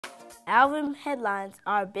Alvin headlines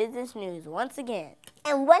our business news once again.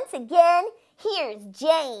 And once again, here's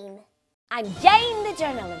Jane. I'm Jane the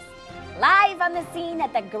journalist, live on the scene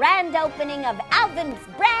at the grand opening of Alvin's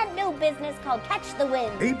brand new business called Catch the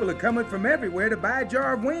Wind. People are coming from everywhere to buy a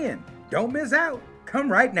jar of wind. Don't miss out.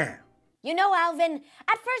 Come right now. You know, Alvin,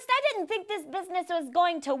 at first I didn't think this business was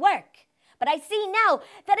going to work, but I see now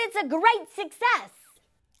that it's a great success.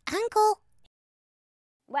 Uncle.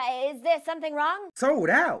 Why, is there something wrong? Sold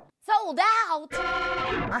out. Sold out?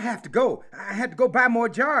 I have to go. I had to go buy more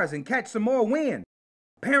jars and catch some more wind.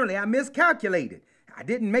 Apparently, I miscalculated. I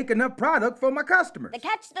didn't make enough product for my customers. The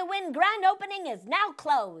Catch the Wind grand opening is now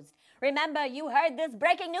closed. Remember, you heard this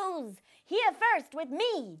breaking news here first with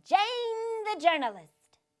me, Jane the journalist.